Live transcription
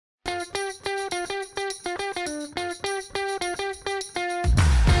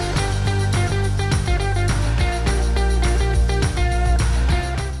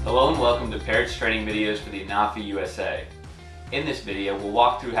training videos for the ANAFI USA. In this video, we'll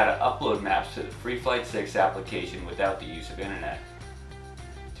walk through how to upload maps to the FLIR 6 application without the use of internet.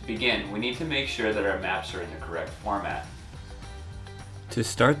 To begin, we need to make sure that our maps are in the correct format. To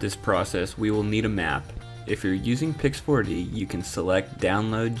start this process, we will need a map. If you're using Pix4D, you can select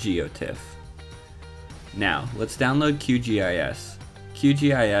Download GeoTIFF. Now, let's download QGIS.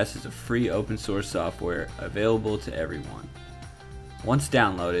 QGIS is a free open source software available to everyone. Once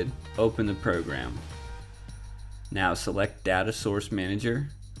downloaded, open the program. Now select Data Source Manager,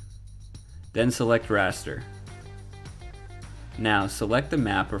 then select Raster. Now select the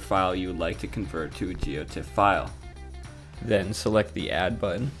map or file you would like to convert to a GeoTIFF file. Then select the Add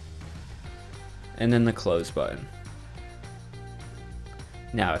button, and then the Close button.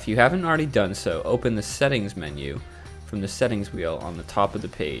 Now if you haven't already done so, open the Settings menu from the Settings wheel on the top of the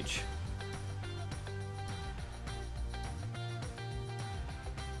page.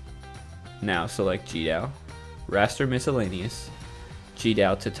 Now select GDAL, Raster Miscellaneous,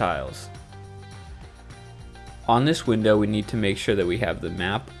 GDAL to Tiles. On this window we need to make sure that we have the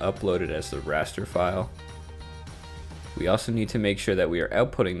map uploaded as the raster file. We also need to make sure that we are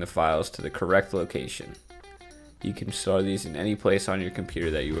outputting the files to the correct location. You can store these in any place on your computer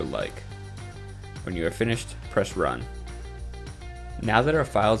that you would like. When you are finished, press Run. Now that our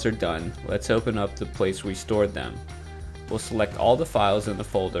files are done, let's open up the place we stored them. We'll select all the files in the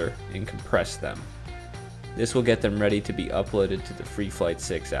folder and compress them. This will get them ready to be uploaded to the FLIR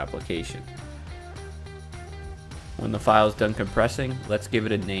 6 application. When the file is done compressing, let's give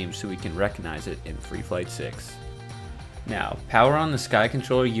it a name so we can recognize it in FLIR 6. Now, power on the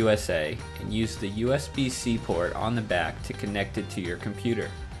Skycontroller USA and use the USB-C port on the back to connect it to your computer.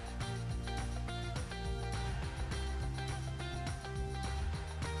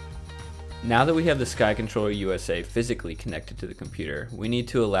 Now that we have the Skycontroller USA physically connected to the computer, we need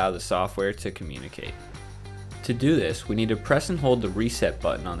to allow the software to communicate. To do this, we need to press and hold the reset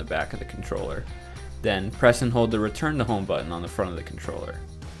button on the back of the controller, then press and hold the return to home button on the front of the controller.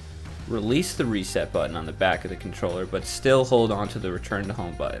 Release the reset button on the back of the controller, but still hold on to the return to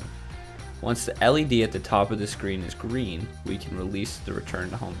home button. Once the LED at the top of the screen is green, we can release the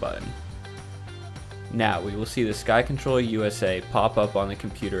return to home button. Now we will see the Skycontroller USA pop up on the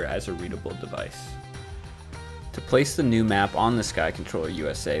computer as a readable device. To place the new map on the Skycontroller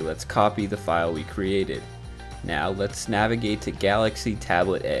USA, let's copy the file we created. Now let's navigate to Galaxy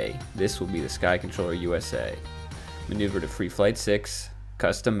Tablet A. This will be the Skycontroller USA. Maneuver to FLIR 6,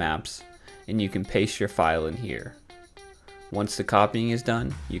 Custom Maps, and you can paste your file in here. Once the copying is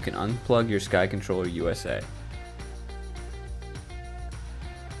done, you can unplug your Skycontroller USA.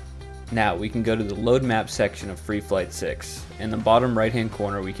 Now we can go to the Load Map section of FLIR 6. In the bottom right hand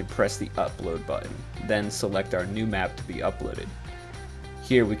corner we can press the Upload button, then select our new map to be uploaded.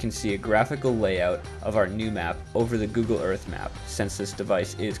 Here we can see a graphical layout of our new map over the Google Earth map, since this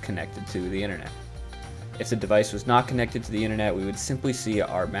device is connected to the internet. If the device was not connected to the internet, we would simply see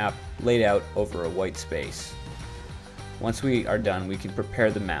our map laid out over a white space. Once we are done, we can prepare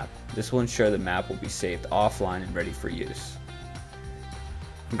the map. This will ensure the map will be saved offline and ready for use.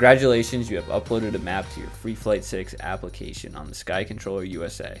 Congratulations, you have uploaded a map to your FLIR 6 application on the Skycontroller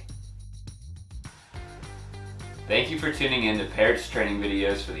USA. Thank you for tuning in to Parrot's training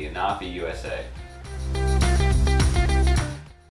videos for the ANAFI USA.